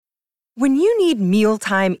When you need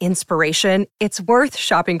mealtime inspiration, it's worth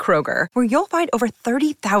shopping Kroger, where you'll find over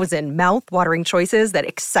 30,000 mouth-watering choices that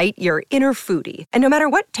excite your inner foodie. And no matter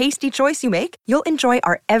what tasty choice you make, you'll enjoy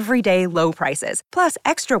our everyday low prices, plus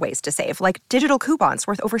extra ways to save, like digital coupons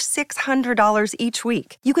worth over $600 each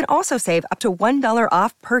week. You can also save up to $1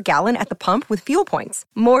 off per gallon at the pump with fuel points.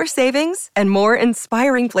 More savings and more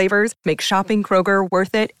inspiring flavors make shopping Kroger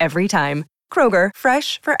worth it every time. Kroger,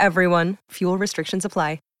 fresh for everyone. Fuel restrictions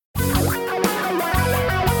apply.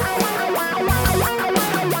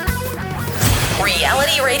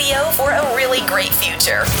 Reality radio for a really great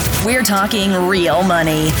future. We're talking real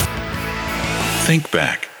money. Think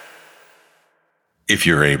back. If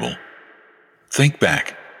you're able, think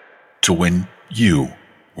back to when you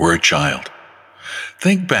were a child.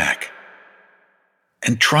 Think back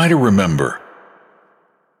and try to remember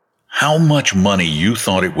how much money you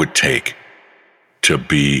thought it would take to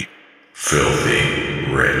be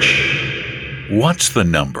filthy rich. What's the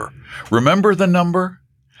number? Remember the number?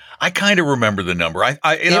 I kind of remember the number.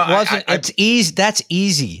 It's easy. That's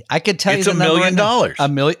easy. I could tell you the number. It's $1 million.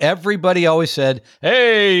 $1 million. Everybody always said,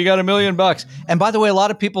 "Hey, you got $1 million." And by the way, a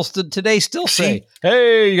lot of people today still say,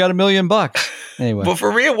 "Hey, you got $1 million." Anyway, but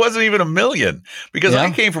for me, it wasn't even $1 million because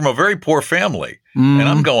I came from a very poor family, and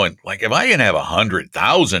I'm going like, if I can have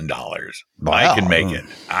 $100,000, I can make it.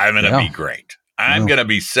 I'm going to be great. I'm going to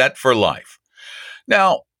be set for life.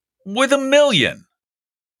 Now, with $1 million.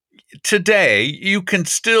 Today, you can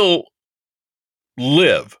still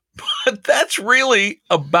live, but that's really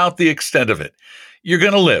about the extent of it. You're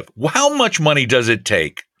going to live. How much money does it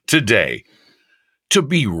take today to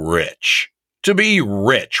be rich? To be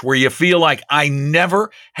rich, where you feel like I never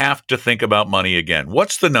have to think about money again.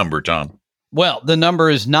 What's the number, Tom? Well, the number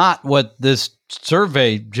is not what this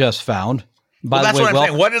survey just found. That's what I'm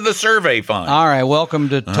saying. What did the survey find? All right. Welcome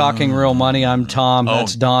to Talking Real Money. I'm Tom.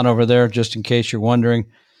 That's Don over there, just in case you're wondering.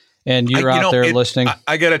 And you're out there listening.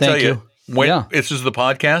 I got to tell you, this is the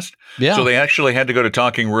podcast. Yeah. So they actually had to go to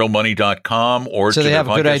talkingrealmoney.com or so to they have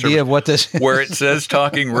a good idea of what this is. Where it says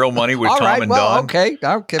Talking Real Money with Tom and Don. Okay,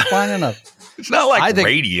 fine enough. It's not like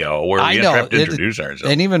radio where we have to introduce ourselves.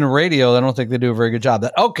 And even radio, I don't think they do a very good job.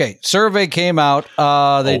 Survey came out.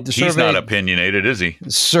 He's not opinionated, is he?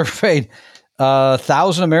 Surveyed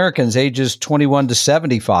 1,000 Americans ages 21 to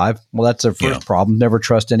 75. Well, that's their first problem. Never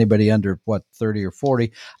trust anybody under 30 or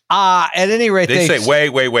 40. At any rate, they say,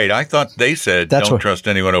 wait. I thought they said don't trust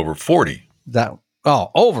anyone over 40.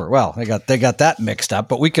 Over. Well, they got that mixed up,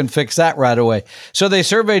 but we can fix that right away. So they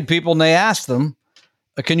surveyed people and they asked them,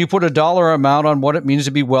 can you put a dollar amount on what it means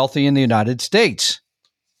to be wealthy in the United States?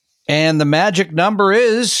 And the magic number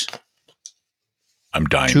is I'm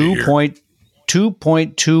dying to hear.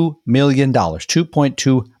 $2.2 million.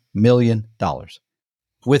 $2.2 million.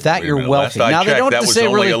 With that, you're wealthy. Now, they don't have to say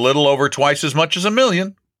only a little over twice as much as $1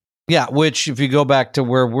 million. Yeah, which if you go back to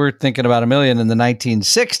where we're thinking about $1 million in the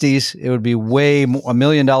 1960s, it would be way more. $1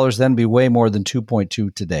 million then be way more than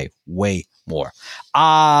 2.2 today. Way more.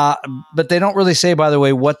 But they don't really say, by the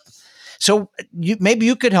way, what. So maybe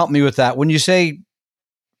you could help me with that. When you say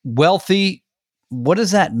wealthy, what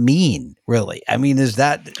does that mean, really? I mean, is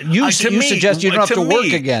that you suggest you don't have to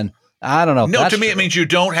work again? I don't know. No, to me, it means you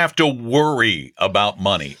don't have to worry about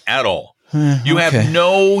money at all. You have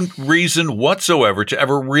no reason whatsoever to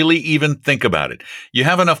ever really even think about it. You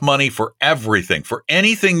have enough money for everything, for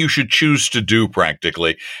anything you should choose to do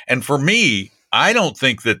practically. And for me, I don't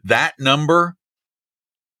think that number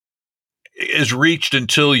is reached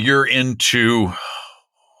until you're into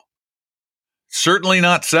certainly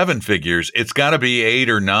not 7 figures. It's got to be 8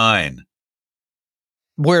 or 9.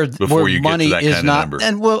 Where you money get to that is kind not, of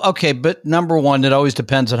number. and but number one, it always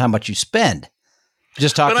depends on how much you spend.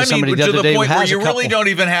 Just talk to somebody the other day who has where you really don't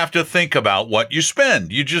even have to think about what you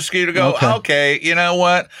spend. You just get to go, okay, you know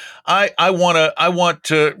what? I want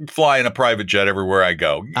to fly in a private jet everywhere I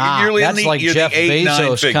go. That's like Jeff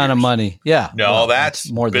Bezos kind of money. Yeah. No, that's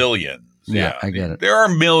more billions. Yeah, I get it. There are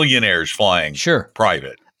millionaires flying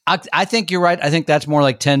private. I think you're right. I think that's more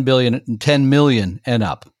like 10 million and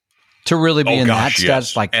up. To really be in that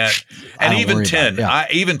stats, like, and even 10,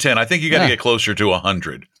 even 10. I think you got to get closer to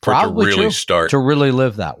 100 probably to really start to really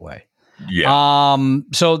live that way. Yeah.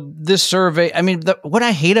 So this survey, I mean, what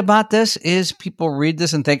I hate about this is people read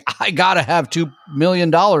this and think I got to have $2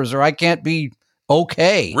 million or I can't be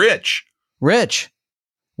okay. Rich,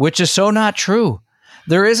 which is so not true.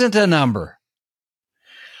 There isn't a number,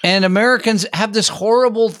 and Americans have this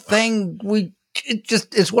horrible thing.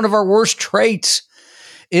 It's one of our worst traits.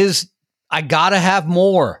 Is I gotta have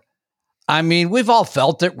more. I mean, we've all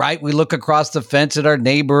felt it, right? We look across the fence at our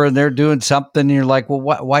neighbor and they're doing something. And you're like, well,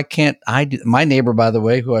 why can't I do? My neighbor, by the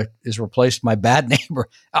way, who has replaced my bad neighbor,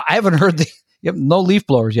 I haven't heard no leaf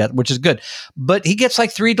blowers yet, which is good. But he gets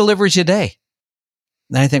like 3 deliveries a day.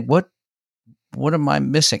 And I think, what am I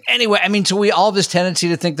missing? Anyway, I mean, so we all have this tendency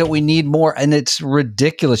to think that we need more, and it's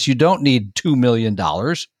ridiculous. You don't need $2 million.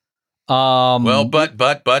 Well,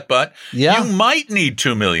 but yeah, you might need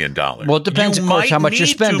 $2 million. Well, it depends, of course, how much you're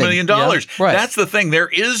spending. $2 million. Yeah, right. That's the thing. There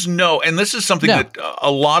is no, and this is something that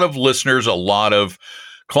a lot of listeners, a lot of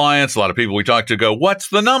clients, a lot of people we talk to go, what's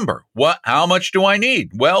the number? How much do I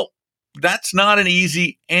need? Well, that's not an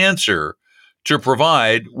easy answer to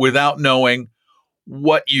provide without knowing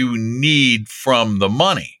what you need from the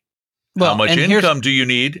money. How much income do you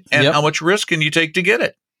need, and how much risk can you take to get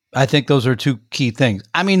it? I think those are 2 key things.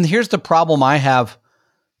 I mean, here's the problem I have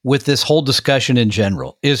with this whole discussion in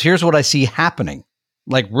general is here's what I see happening,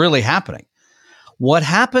 like really happening. What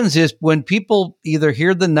happens is when people either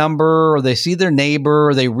hear the number or they see their neighbor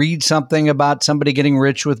or they read something about somebody getting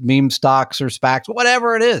rich with meme stocks or SPACs,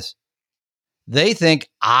 whatever it is, they think,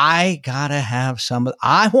 I gotta have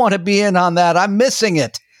I want to be in on that. I'm missing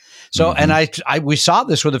it. So, and we saw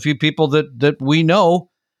this with a few people that we know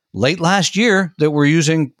late last year that were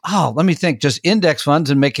using, let me think, just index funds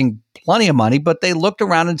and making plenty of money. But they looked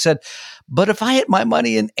around and said, but if I had my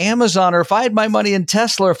money in Amazon, or if I had my money in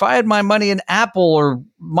Tesla, or if I had my money in Apple or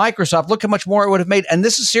Microsoft, look how much more it would have made. And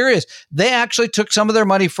this is serious. They actually took some of their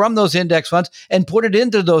money from those index funds and put it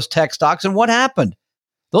into those tech stocks. And what happened?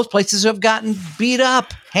 Those places have gotten beat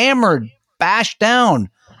up, hammered, bashed down.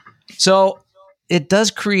 So it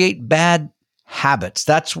does create bad habits.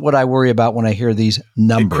 That's what I worry about when I hear these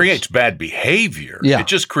numbers. It creates bad behavior. Yeah. It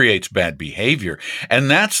just creates bad behavior. And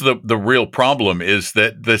that's the real problem is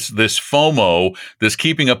that this FOMO, this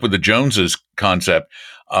keeping up with the Joneses concept,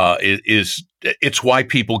 it's why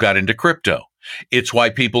people got into crypto. It's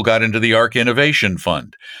why people got into the ARK Innovation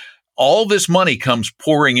Fund. All this money comes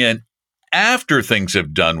pouring in after things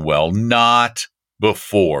have done well, not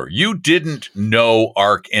before. You didn't know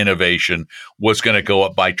ARK Innovation was going to go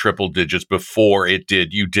up by triple digits before it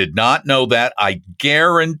did. You did not know that. I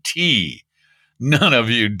guarantee none of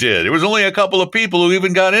you did. It was only a couple of people who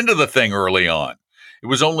even got into the thing early on. It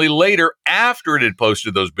was only later, after it had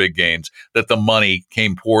posted those big gains, that the money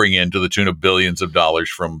came pouring in to the tune of billions of dollars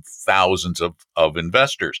from thousands of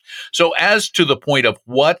investors. So as to the point of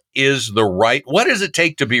what does it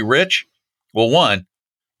take to be rich? Well, one,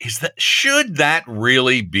 should that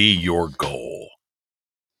really be your goal?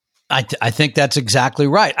 I think that's exactly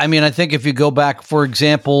right. I mean, I think if you go back, for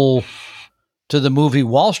example, to the movie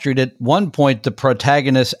Wall Street, at one point, the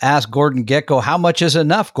protagonist asked Gordon Gekko, how much is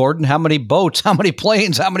enough, Gordon? How many boats? How many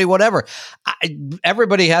planes? How many whatever?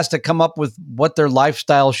 Everybody has to come up with what their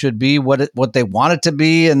lifestyle should be, what they want it to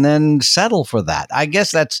be, and then settle for that. I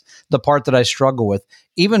guess that's the part that I struggle with.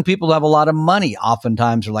 Even people who have a lot of money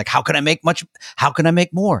oftentimes are like, how can I make much? How can I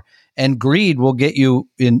make more? And greed will get you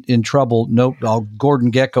in trouble. No,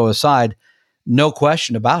 Gordon Gekko aside, no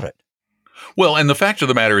question about it. Well, and the fact of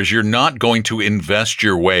the matter is you're not going to invest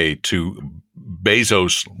your way to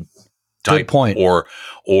Bezos type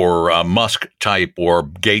or Musk type or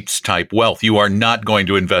Gates type wealth. You are not going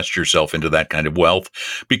to invest yourself into that kind of wealth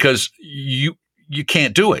because you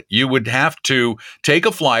can't do it. You would have to take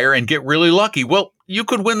a flyer and get really lucky. Well, you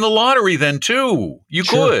could win the lottery then too. You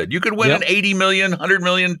could. You could win an $80 million, $100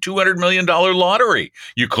 million, $200 million lottery.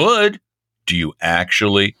 You could. Do you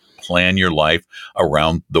actually plan your life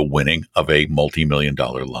around the winning of a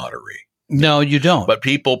multi-million-dollar lottery? No, you don't. But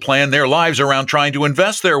people plan their lives around trying to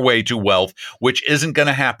invest their way to wealth, which isn't going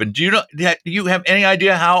to happen. Do you have any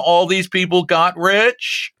idea how all these people got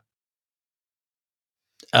rich?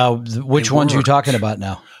 Which ones are you talking about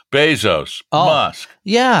now? Bezos, Musk,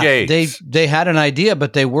 Gates. They had an idea,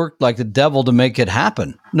 but they worked like the devil to make it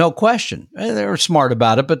happen. No question. They were smart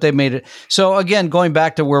about it, but they made it. So again, going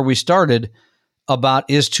back to where we started about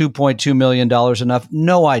is $2.2 million enough?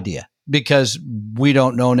 No idea, because we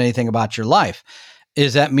don't know anything about your life.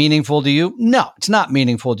 Is that meaningful to you? No, it's not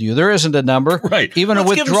meaningful to you. There isn't a number. Right. Even a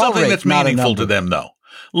withdrawal rate, that's meaningful to them, though.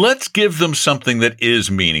 Let's give them something that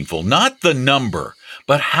is meaningful, not the number,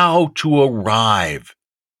 but how to arrive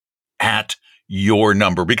at your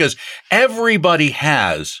number, because everybody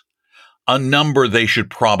has a number they should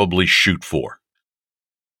probably shoot for.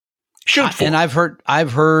 And I've heard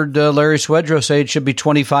Larry Swedroe say it should be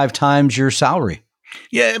 25 times your salary.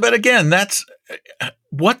 Yeah, but again, that's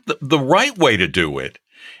what the right way to do it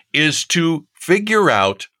is to figure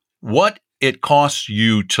out what it costs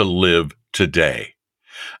you to live today,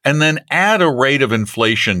 and then add a rate of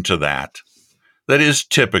inflation to that that is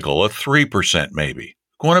typical, a 3% maybe.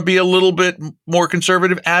 Want to be a little bit more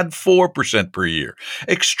conservative? Add 4% per year.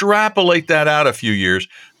 Extrapolate that out a few years.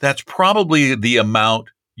 That's probably the amount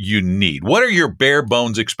you need. What are your bare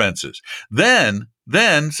bones expenses? Then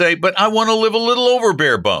say, but I want to live a little over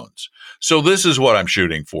bare bones. So this is what I'm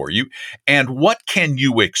shooting for you. And what can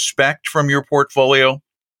you expect from your portfolio?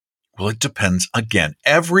 Well, it depends. Again,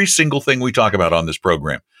 every single thing we talk about on this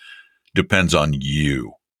program depends on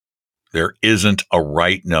you. There isn't a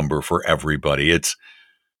right number for everybody. It's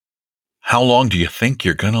how long do you think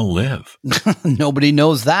you're going to live? Nobody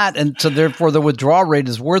knows that. And so therefore the withdrawal rate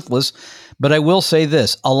is worthless. But I will say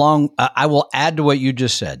this I will add to what you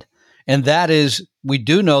just said. And that is, we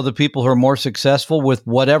do know the people who are more successful with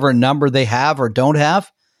whatever number they have or don't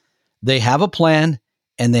have, they have a plan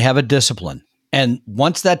and they have a discipline. And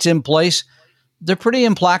once that's in place, they're pretty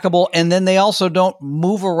implacable. And then they also don't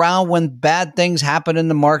move around when bad things happen in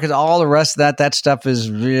the market. All the rest of that stuff is,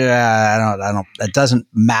 it doesn't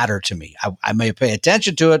matter to me. I may pay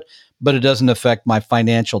attention to it, but it doesn't affect my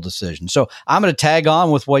financial decision. So I'm going to tag on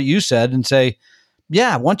with what you said and say,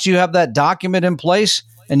 yeah, once you have that document in place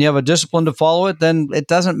and you have a discipline to follow it, then it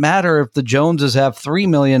doesn't matter if the Joneses have 3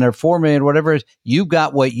 million or 4 million, whatever it is, you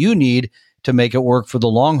got what you need to make it work for the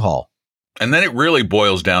long haul. And then it really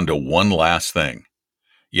boils down to one last thing.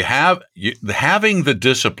 Having the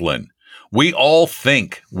discipline. We all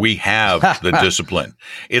think we have the discipline.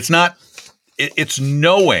 It's not, it's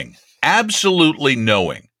knowing, absolutely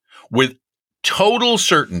knowing with total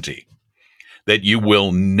certainty that you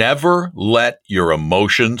will never let your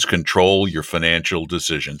emotions control your financial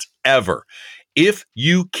decisions, ever. If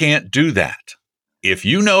you can't do that, if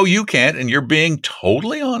you know you can't and you're being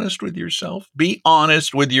totally honest with yourself, be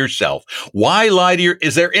honest with yourself. Why lie to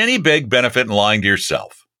is there any big benefit in lying to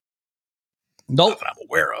yourself? Nope. Not that I'm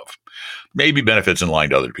aware of. Maybe benefits in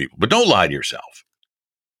lying to other people, but don't lie to yourself.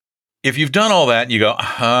 If you've done all that and you go,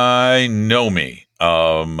 I know me.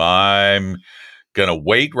 I'm going to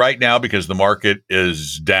wait right now because the market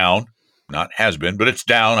is down. Not has been, but it's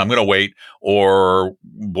down. I'm going to wait. Or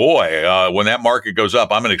boy, when that market goes up,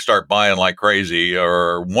 I'm going to start buying like crazy.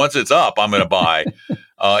 Or once it's up, I'm going to buy.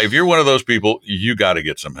 If you're one of those people, you got to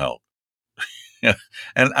get some help. And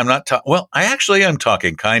I'm not I actually am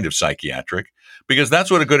talking kind of psychiatric because that's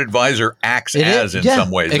what a good advisor acts as in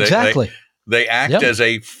some ways. Exactly. They act as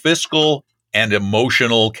a fiscal and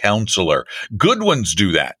emotional counselor. Good ones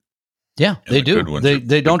do that. Yeah, they do.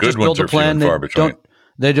 They don't just build a plan.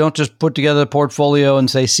 They don't just put together a portfolio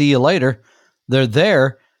and say, see you later. They're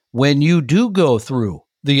there when you do go through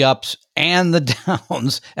the ups and the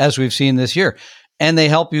downs, as we've seen this year. And they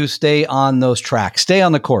help you stay on those tracks, stay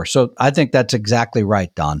on the course. So I think that's exactly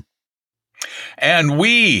right, Don. And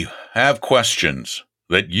we have questions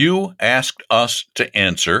that you asked us to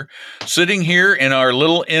answer sitting here in our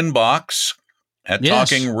little inbox at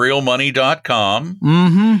talkingrealmoney.com.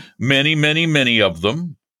 Mm-hmm. Many, many, many of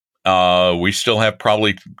them. We still have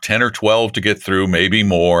probably 10 or 12 to get through, maybe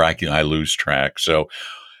more. I lose track. So,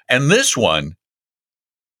 and this one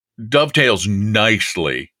dovetails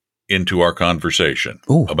nicely into our conversation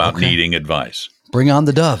about needing advice. Bring on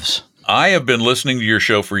the doves. I have been listening to your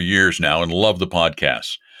show for years now and love the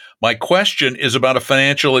podcast. My question is about a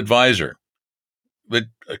financial advisor.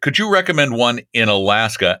 Could you recommend one in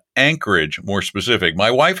Alaska, Anchorage, more specific? My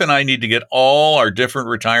wife and I need to get all our different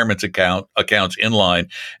retirement accounts in line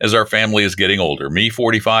as our family is getting older. Me,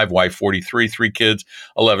 45, wife, 43, 3 kids,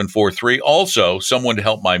 11, 4, 3. Also, someone to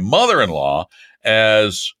help my mother-in-law,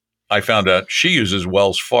 as I found out she uses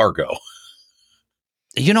Wells Fargo.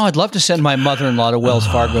 You know, I'd love to send my mother-in-law to Wells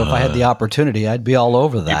Fargo if I had the opportunity. I'd be all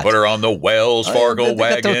over that. You put her on the Wells Fargo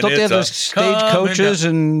wagon. Don't they have those stagecoaches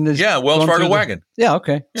and Wells Fargo wagon. Yeah,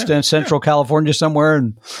 okay. It's in Central California somewhere,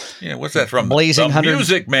 and what's that from? Blazing the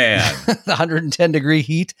Music Man. 110-degree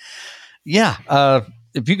heat. Yeah,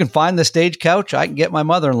 if you can find the stagecoach, I can get my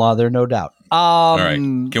mother-in-law there, no doubt. All right.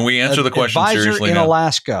 Can we answer the question seriously in now?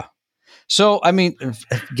 Alaska. So, I mean,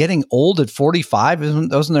 getting old at 45,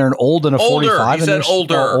 wasn't there an old and a 45? He said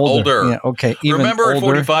older. Yeah, okay. Remember older.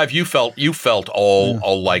 At 45, you felt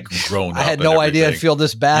all like grown up. I had no idea I'd feel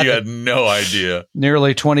this bad. You had no idea.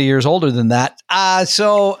 Nearly 20 years older than that.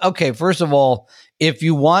 First of all, if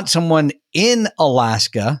you want someone in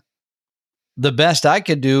Alaska, the best I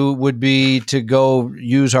could do would be to go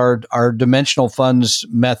use our dimensional funds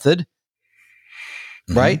method,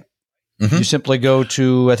 right? Mm-hmm. You simply go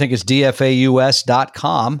to, I think it's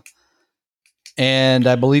dfaus.com, and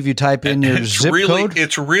I believe you type in your zip code.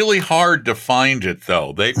 It's really hard to find it,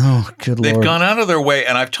 though. They've gone out of their way,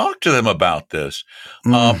 and I've talked to them about this.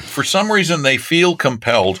 For some reason, they feel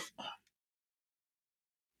compelled.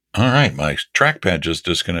 All right, my trackpad just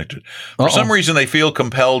disconnected. For some reason, they feel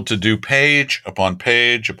compelled to do page upon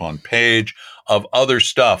page upon page of other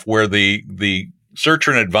stuff where the search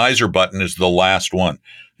for an advisor button is the last one.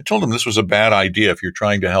 I told them this was a bad idea if you're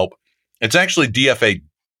trying to help. It's actually DFAUS.com.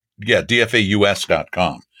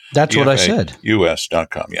 That's what I said.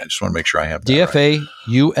 DFAUS.com. Yeah, I just want to make sure I have that DFAUS.com.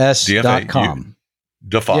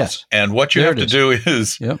 DFAUS. Yes. And what you have to do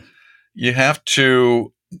is you have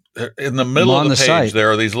to, in the middle of the page,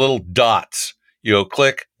 there are these little dots. You go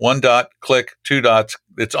click, 1 dot, click, 2 dots.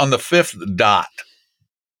 It's on the 5th dot.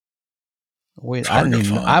 Wait,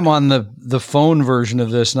 I'm on the phone version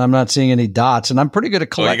of this, and I'm not seeing any dots, and I'm pretty good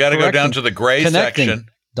at collecting. Well, you got to go down to the gray section.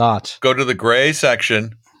 Dots. Go to the gray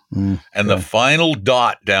section, and the final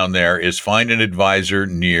dot down there is find an advisor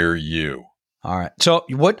near you. All right. So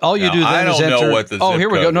all you do then is enter. I don't know what the zip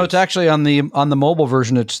here we go. No, it's actually on the mobile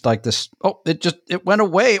version. It's like this. Oh, it went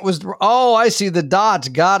away. It was. Oh, I see the dots.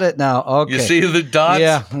 Got it now. Okay. You see the dots?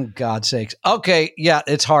 Yeah. Oh, God's sakes. Okay. Yeah,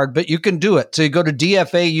 it's hard, but you can do it. So you go to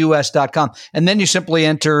DFAUS.com, and then you simply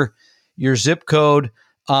enter your zip code,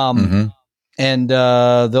 and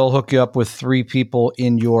they'll hook you up with 3 people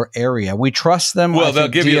in your area. We trust them. Well, they'll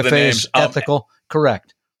give you the names. Ethical.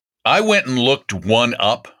 Correct. I went and looked one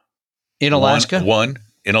up. In Alaska? One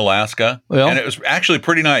in Alaska. Well, and it was actually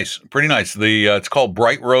pretty nice. Pretty nice. It's called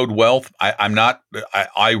Bright Road Wealth.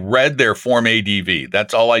 I read their Form ADV.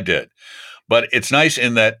 That's all I did. But it's nice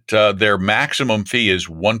in that their maximum fee is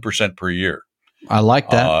 1% per year. I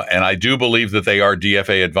like that. And I do believe that they are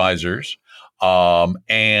DFA advisors.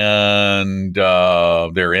 And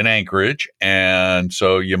they're in Anchorage. And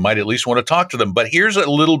so you might at least want to talk to them. But here's a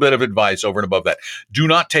little bit of advice over and above that. Do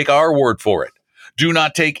not take our word for it. Do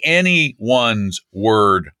not take anyone's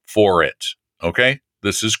word for it. Okay?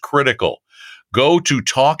 This is critical. Go to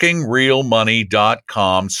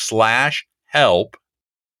talkingrealmoney.com/help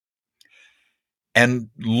and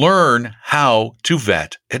learn how to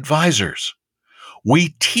vet advisors.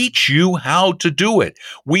 We teach you how to do it.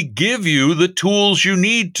 We give you the tools you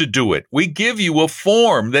need to do it. We give you a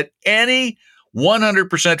form that any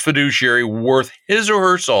 100% fiduciary worth his or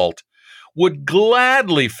her salt would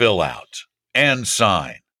gladly fill out and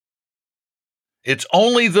sign. It's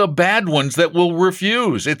only the bad ones that will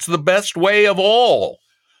refuse. It's the best way of all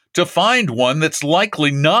to find one that's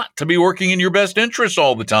likely not to be working in your best interest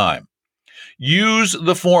all the time. Use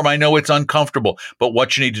the form. I know it's uncomfortable, but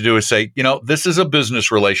what you need to do is say, this is a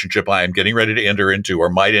business relationship I am getting ready to enter into or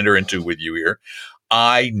might enter into with you here.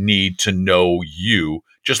 I need to know you,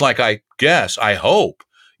 just like I hope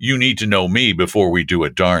you need to know me before we do a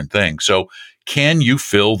darn thing. So can you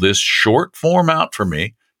fill this short form out for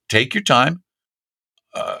me? Take your time.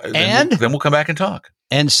 Then we'll come back and talk.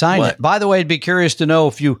 And sign it. By the way, I'd be curious to know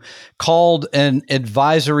if you called an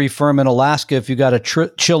advisory firm in Alaska, if you got a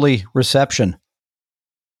chilly reception.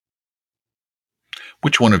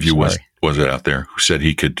 Which one of you was it out there who said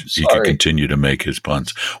he could continue to make his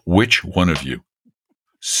puns? Which one of you?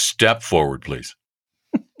 Step forward, please.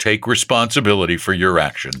 Take responsibility for your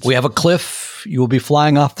actions. We have a cliff. You will be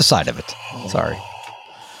flying off the side of it. Sorry.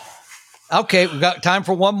 Okay, we've got time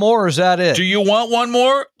for one more, or is that it? Do you want one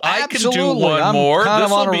more? Absolutely. I can do one more. This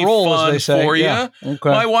will be fun for you. Yeah. Okay.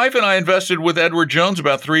 My wife and I invested with Edward Jones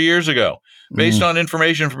about 3 years ago. Based on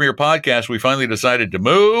information from your podcast, we finally decided to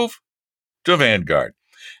move to Vanguard.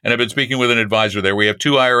 And I've been speaking with an advisor there. We have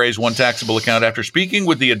 2 IRAs, 1 taxable account. After speaking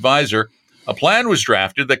with the advisor, a plan was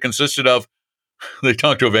drafted that consisted of, they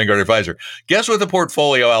talked to a Vanguard advisor. Guess what the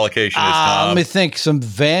portfolio allocation is, Tom? Let me think. Some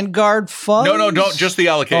Vanguard funds? No, don't. Just the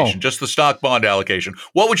allocation. Just the stock bond allocation.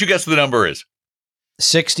 What would you guess the number is?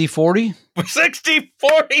 60-40? 60-40.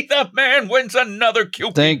 The man wins another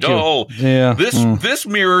Cupid Thank doll. You. Yeah. This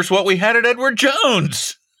mirrors what we had at Edward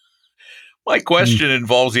Jones. My question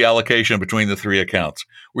involves the allocation between the 3 accounts.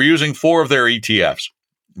 We're using 4 of their ETFs.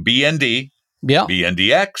 BND,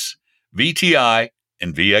 BNDX, VTI,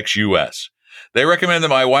 and VXUS. They recommend that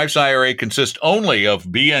my wife's IRA consist only of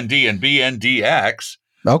BND and BNDX.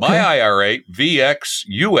 Okay. My IRA,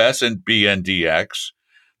 VXUS and BNDX.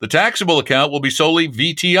 The taxable account will be solely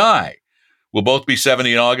VTI. We'll both be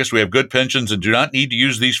 70 in August. We have good pensions and do not need to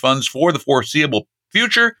use these funds for the foreseeable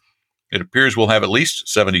future. It appears we'll have at least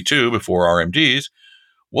 72 before RMDs.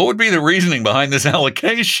 What would be the reasoning behind this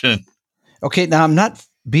allocation? Okay, now I'm not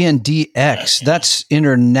BNDX. That's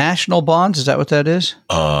international bonds. Is that what that is?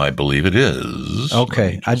 I believe it is.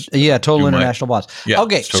 Okay. Total international bonds. Yeah,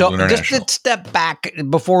 okay, so just step back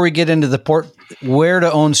before we get into the where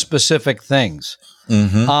to own specific things.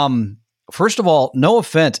 Mm-hmm. First of all, no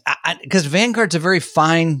offense, because Vanguard's a very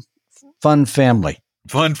fun family.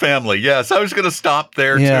 Fun family, yes. I was going to stop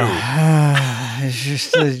there, too.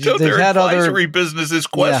 their advisory business is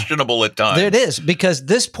questionable at times. It is, because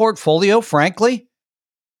this portfolio, frankly,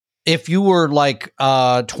 if you were like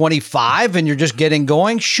 25 and you're just getting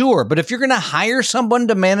going, sure. But if you're going to hire someone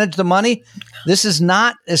to manage the money, this is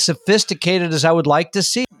not as sophisticated as I would like to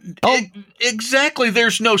see. Exactly.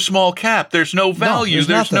 There's no small cap. There's no value.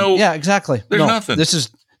 There's no. Yeah, exactly. There's nothing. This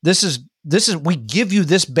is, we give you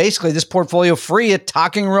this portfolio free at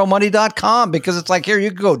talkingrealmoney.com, because it's like, here,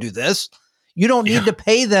 you go do this. You don't need to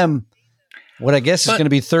pay them what I guess is going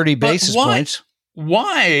to be 30 basis points.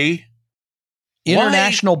 Why?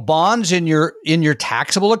 International bonds in your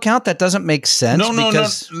taxable account? That doesn't make sense. No.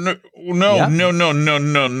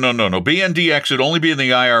 BNDX should only be in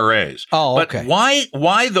the IRAs. Oh, but okay. Why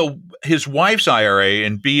his wife's IRA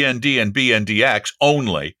in BND and BNDX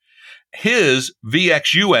only? His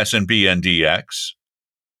VXUS and BNDX.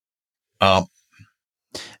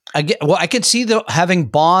 I can see having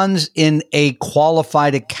bonds in a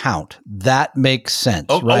qualified account. That makes sense,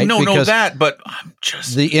 right? Because but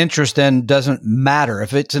just the interest then doesn't matter.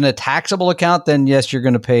 If it's in a taxable account, then yes, you're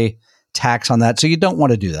going to pay tax on that. So you don't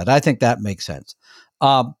want to do that. I think that makes sense.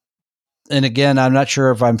 And again, I'm not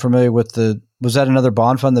sure if I'm familiar with was that another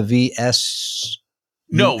bond fund, the VS?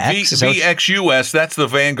 No, VXUS, that's the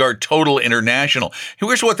Vanguard Total International.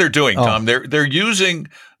 Here's what they're doing, Tom. They're using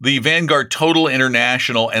the Vanguard Total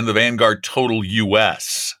International and the Vanguard Total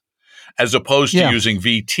US, as opposed to using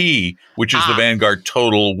VT, which is the Vanguard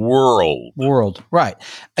Total World. Right.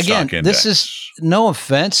 Again, this is, no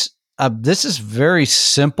offense, this is very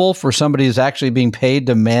simple for somebody who's actually being paid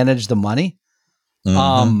to manage the money.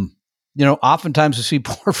 Mm-hmm. Oftentimes we see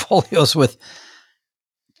portfolios with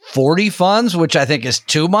 40 funds, which I think is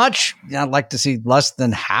too much. I'd like to see less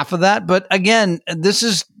than half of that. But again,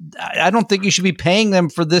 I don't think you should be paying them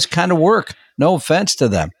for this kind of work. No offense to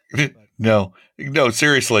them. No,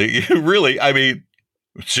 seriously.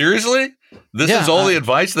 Seriously? This is all the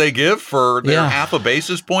advice they give for their half a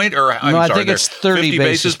basis point? Or I think it's 30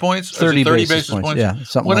 basis points. 30 basis points. Yeah,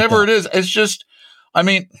 something whatever like that. It is. It's just,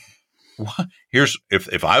 here's,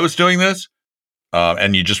 if I was doing this,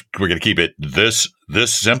 and we're going to keep it this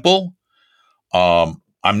simple. I'm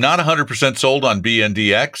not 100% sold on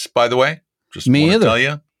BNDX, by the way. Just me either. Tell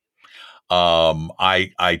you.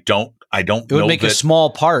 I don't. It would make a small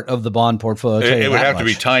part of the bond portfolio. It would have to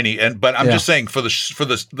be tiny, but I'm just saying for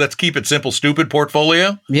the let's keep it simple, stupid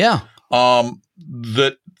portfolio. Yeah. You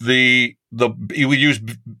would use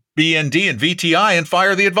BND and VTI and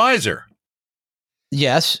fire the advisor.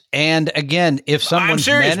 Yes, and again, if someone's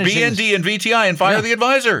managing BND and VTI and fire the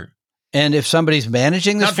advisor, and if somebody's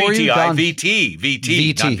managing this for you, VT, not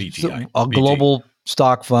VTI, a global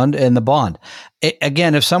stock fund and the bond.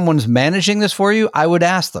 Again, if someone's managing this for you, I would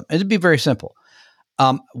ask them. It'd be very simple.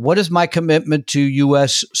 What is my commitment to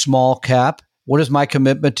U.S. small cap? What is my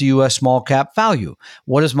commitment to U.S. small cap value?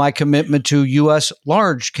 What is my commitment to U.S.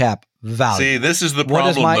 large cap value? See, this is the problem. What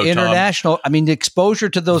is my international? Tom. The exposure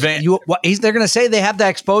to those. They're going to say they have that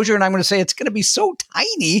exposure, and I'm going to say it's going to be so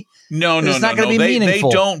tiny. No. It's not going to be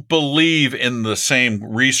meaningful. They don't believe in the same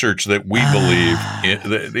research that we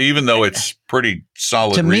believe, even though it's pretty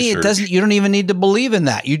solid. To me, it doesn't. You don't even need to believe in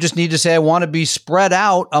that. You just need to say, I want to be spread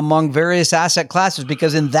out among various asset classes,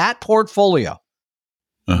 because in that portfolio,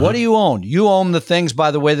 what do you own? You own the things, by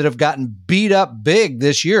the way, that have gotten beat up big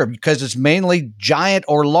this year, because it's mainly giant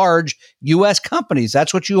or large U.S. companies.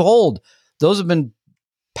 That's what you hold. Those have been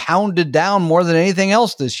pounded down more than anything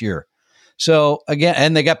else this year. So again,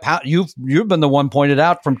 and they got you've been the one pointed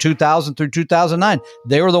out from 2000 through 2009.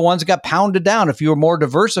 They were the ones that got pounded down. If you were more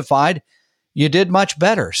diversified, you did much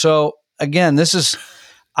better. So again, I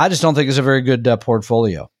just don't think it's a very good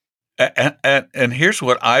portfolio. And here's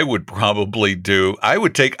what I would probably do. I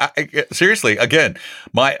would seriously, again,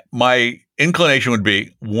 my inclination would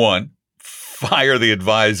be, one, fire the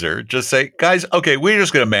advisor. Just say, guys, okay, we're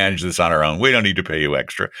just going to manage this on our own. We don't need to pay you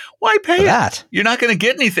extra. Why pay that? You're not going to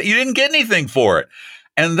get anything. You didn't get anything for it.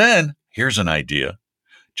 And then here's an idea.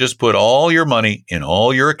 Just put all your money in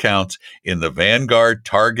all your accounts in the Vanguard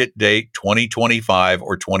Target Date 2025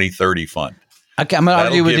 or 2030 fund. Okay, I'm going to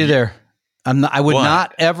argue with you there. I would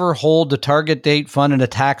not ever hold the target date fund in a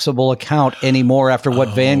taxable account anymore after what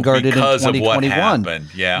Vanguard did in 2021. Of what happened.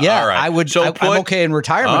 Yeah. All right. I would. I'm okay in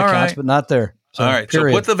retirement accounts, but not there. So, all right.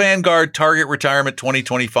 Period. So put the Vanguard Target Retirement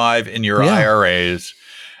 2025 in your IRAs,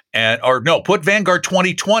 put Vanguard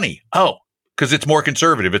 2020. Oh, because it's more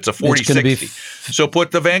conservative. It's a 40-60. So put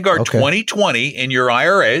the Vanguard 2020 in your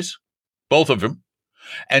IRAs, both of them,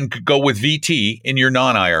 and go with VT in your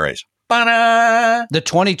non-IRAs. The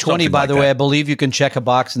 2020, by the way, I believe you can check a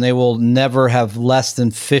box and they will never have less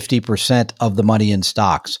than 50% of the money in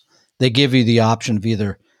stocks. they give you the option of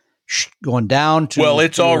either going down to. Well,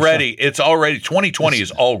 it's already 2020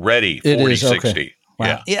 is already 40-60. Okay.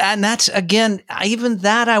 Wow. Yeah. And that's, again, even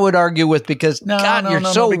that I would argue with because, you're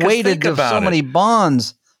so weighted to so many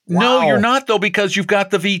bonds. Wow. No, you're not, though, because you've got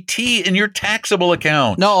the VT in your taxable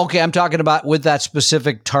account. No, okay, I'm talking about with that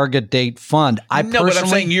specific target date fund. But I'm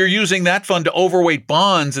saying you're using that fund to overweight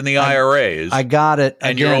bonds in the IRAs. I got it.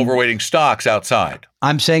 And you're overweighting stocks outside.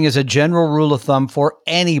 I'm saying as a general rule of thumb for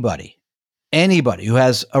anybody who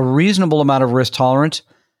has a reasonable amount of risk tolerance,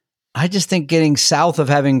 I just think getting south of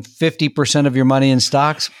having 50% of your money in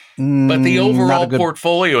stocks. But the overall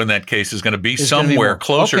portfolio in that case is going to be somewhere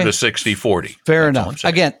closer to 60-40. Fair enough.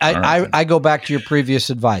 Again, I go back to your previous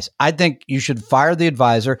advice. I think you should fire the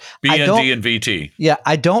advisor. BND and VT. Yeah,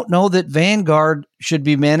 I don't know that Vanguard should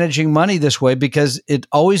be managing money this way because it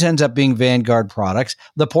always ends up being Vanguard products.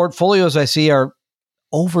 The portfolios I see are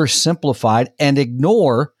oversimplified and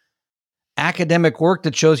ignore academic work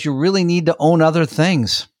that shows you really need to own other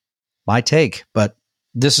things. My take, but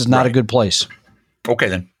this is not a good place. Okay,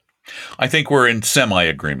 then. I think we're in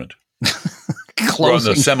semi-agreement. We're on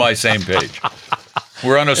the semi-same page.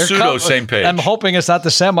 We're on a pseudo-same page. I'm hoping it's not the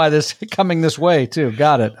semi that's coming this way, too.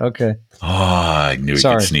 Got it. Okay. Oh, I knew we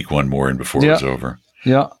could sneak one more in before it was over.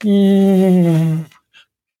 Yeah.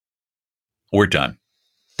 We're done.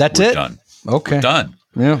 That's it? Done. Okay. We're done.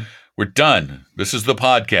 Yeah. We're done. This is the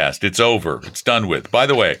podcast. It's over. It's done with. By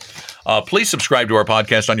the way, please subscribe to our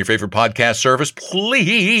podcast on your favorite podcast service.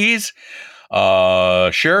 Please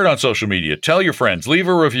share it on social media. Tell your friends. Leave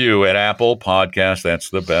a review at Apple Podcasts. That's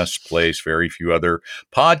the best place. Very few other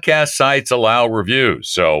podcast sites allow reviews.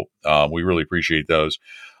 So we really appreciate those.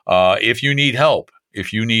 If you need help,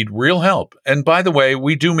 if you need real help, and by the way,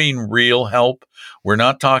 we do mean real help. We're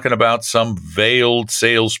not talking about some veiled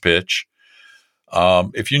sales pitch.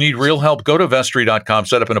 If you need real help, go to Vestry.com,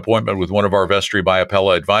 set up an appointment with one of our Vestry by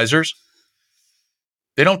Apella advisors.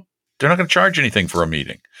 They're not going to charge anything for a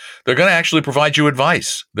meeting. They're going to actually provide you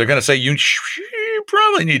advice. They're going to say, you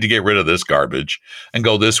probably need to get rid of this garbage and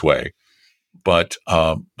go this way. But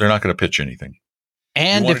they're not going to pitch anything.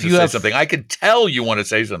 And if you have something, I could tell you want to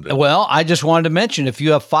say something. Well, I just wanted to mention, if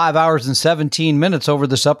you have 5 hours and 17 minutes over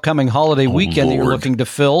this upcoming holiday weekend that you're looking to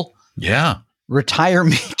fill. Yeah. Retire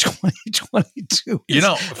Me 2022.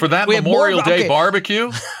 For that Memorial Day barbecue.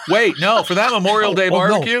 Wait, no, for that Memorial Day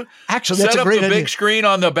barbecue. No. Actually, that's set up the big screen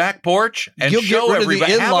on the back porch and show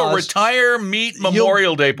everybody. Have a Retire Meat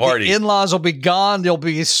Memorial Day party. The in-laws will be gone. There'll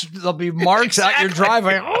be marks out your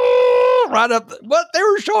driveway. Right up. What they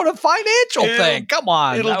were showing a financial thing. Come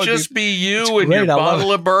on, it'll just be you and your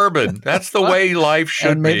bottle of bourbon. That's the way life should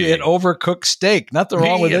be. And maybe an overcooked steak. Nothing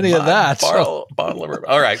wrong with any of that. Bottle of bourbon.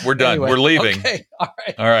 All right, we're done. Anyway, we're leaving. Okay.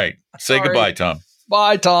 All right. Say goodbye, Tom.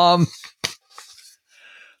 Bye, Tom.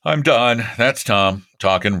 I'm done. That's Tom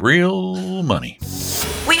talking real money.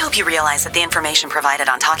 We hope you realize that the information provided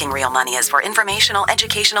on Talking Real Money is for informational,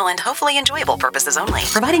 educational, and hopefully enjoyable purposes only.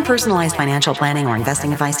 Providing personalized financial planning or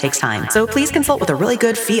investing advice takes time, so please consult with a really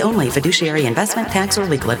good fee-only fiduciary investment, tax, or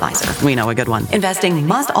legal advisor. We know a good one. Investing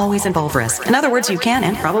must always involve risk. In other words, you can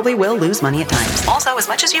and probably will lose money at times. Also, as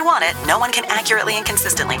much as you want it, no one can accurately and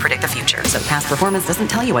consistently predict the future, so past performance doesn't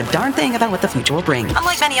tell you a darn thing about what the future will bring.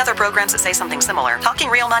 Unlike many other programs that say something similar, Talking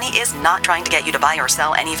Real Money is not trying to get you to buy or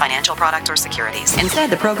sell any financial product or securities.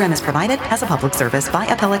 Instead, the program is provided as a public service by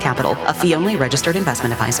Apella Capital, a fee-only registered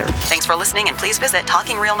investment advisor. Thanks for listening, and please visit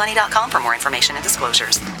TalkingRealMoney.com for more information and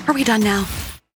disclosures. Are we done now?